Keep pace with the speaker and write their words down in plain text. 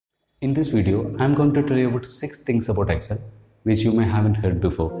In this video, I am going to tell you about 6 things about Excel which you may haven't heard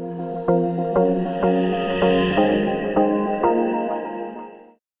before.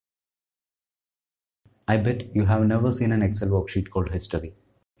 I bet you have never seen an Excel worksheet called History.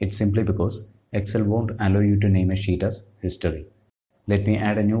 It's simply because Excel won't allow you to name a sheet as History. Let me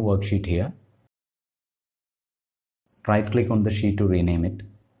add a new worksheet here. Right click on the sheet to rename it.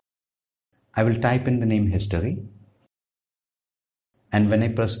 I will type in the name History, and when I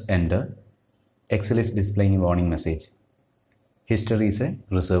press enter, Excel is displaying a warning message. History is a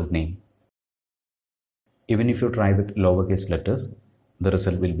reserved name. Even if you try with lowercase letters, the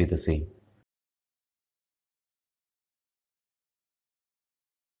result will be the same.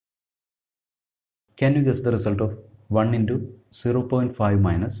 Can you guess the result of 1 into 0.5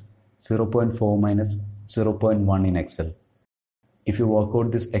 minus 0.4 minus 0.1 in Excel? If you work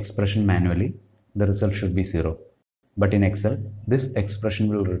out this expression manually, the result should be 0. But in Excel, this expression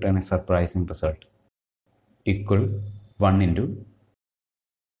will return a surprising result. Equal 1 into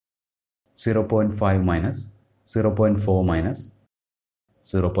 0.5 minus 0.4 minus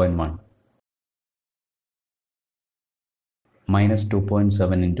 0.1 minus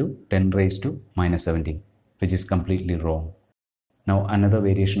 2.7 into 10 raised to minus 17, which is completely wrong. Now another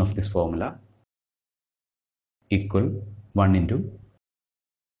variation of this formula, equal 1 into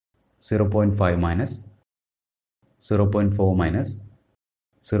 0.5 minus 0.4 minus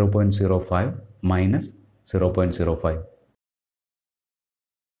 0.05 minus 0.05.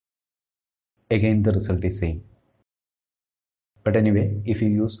 Again the result is same. But anyway, if you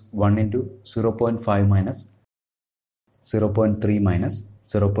use 1 into 0.5 minus 0.3 minus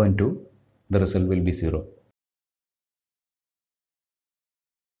 0.2, the result will be 0.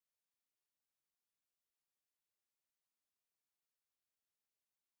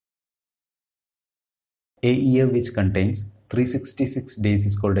 A year which contains 366 days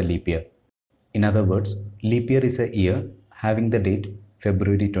is called a leap year. In other words, leap year is a year having the date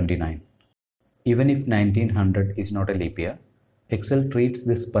February 29. Even if 1900 is not a leap year, Excel treats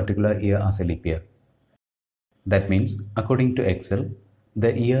this particular year as a leap year. That means, according to Excel,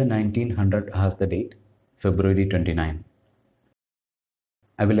 the year 1900 has the date February 29.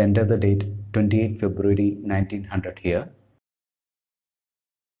 I will enter the date 28 February 1900 here.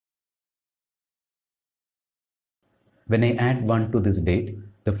 When I add 1 to this date,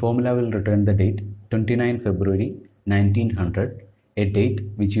 the formula will return the date 29 February 1900, a date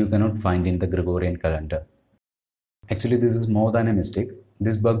which you cannot find in the Gregorian calendar. Actually, this is more than a mistake.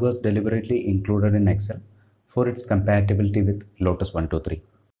 This bug was deliberately included in Excel for its compatibility with Lotus 123.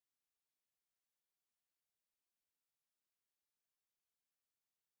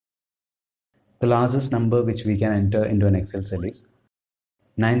 The largest number which we can enter into an Excel cell is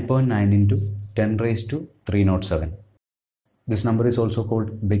 9.9 into 10 raised to 307. This number is also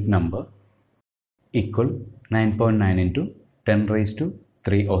called big number, equal 9.9 into 10 raised to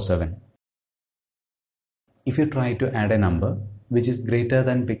 307. If you try to add a number which is greater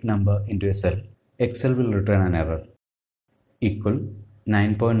than big number into a cell, Excel will return an error, equal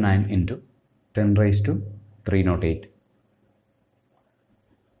 9.9 into 10 raised to 308.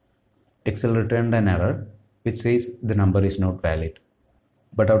 Excel returned an error which says the number is not valid.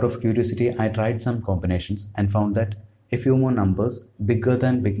 But out of curiosity, I tried some combinations and found that a few more numbers bigger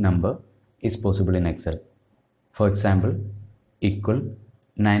than big number is possible in Excel. For example, equal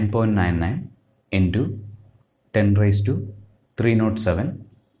 9.99 into 10 raised to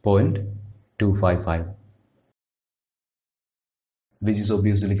 307.255, which is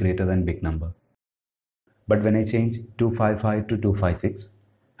obviously greater than big number. But when I change 255 to 256,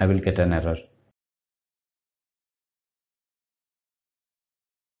 I will get an error.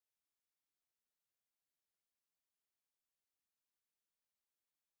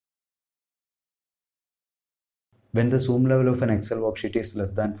 When the zoom level of an Excel worksheet is less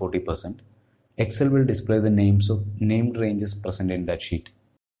than 40%, Excel will display the names of named ranges present in that sheet.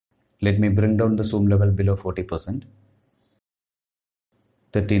 Let me bring down the zoom level below 40%,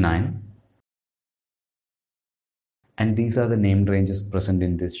 39, and these are the named ranges present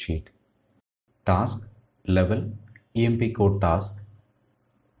in this sheet: task, level, EMP code task,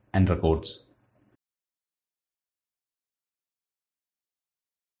 and records.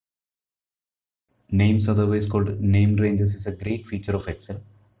 Names, otherwise called named ranges, is a great feature of Excel,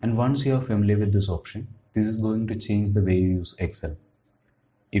 and once you are familiar with this option, this is going to change the way you use Excel.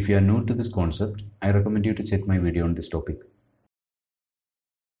 If you are new to this concept, I recommend you to check my video on this topic.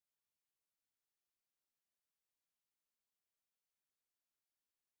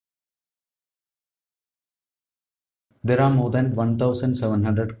 There are more than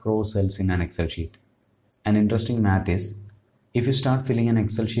 1700 crore cells in an Excel sheet. An interesting math is, If you start filling an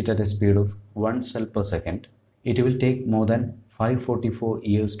Excel sheet at a speed of 1 cell per second, it will take more than 544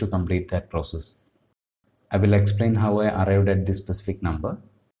 years to complete that process. I will explain how I arrived at this specific number.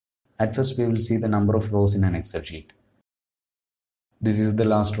 At first, we will see the number of rows in an Excel sheet. This is the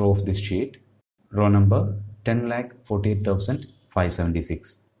last row of this sheet. Row number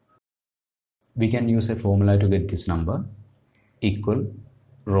 10,48,576. We can use a formula to get this number. Equal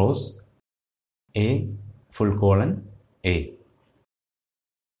rows A full colon A.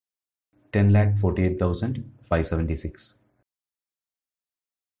 10,48,576.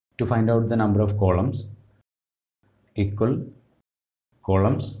 To find out the number of columns, equal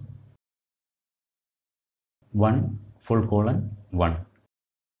columns 1 full colon 1.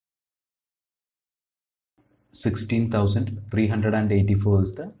 16,384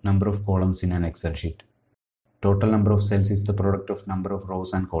 is the number of columns in an Excel sheet. Total number of cells is the product of number of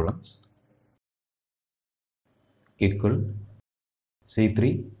rows and columns. Equal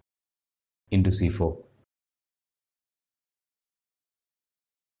C3 into C4.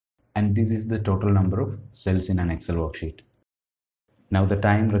 And this is the total number of cells in an Excel worksheet. Now the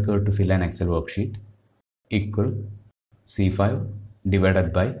time required to fill an Excel worksheet equal C5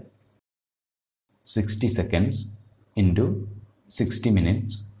 divided by 60 seconds into 60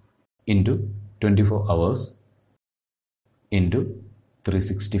 minutes into 24 hours into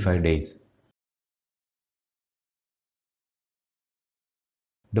 365 days.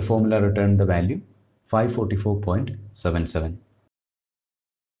 The formula returned the value 544.77.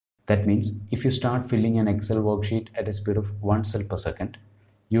 That means if you start filling an Excel worksheet at a speed of 1 cell per second,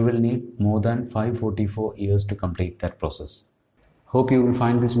 you will need more than 544 years to complete that process. Hope you will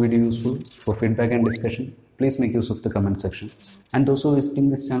find this video useful. For feedback and discussion, please make use of the comment section. And those who are visiting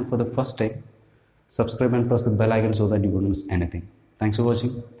this channel for the first time, subscribe and press the bell icon so that you won't miss anything. Thanks for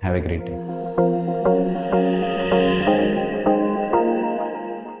watching. Have a great day.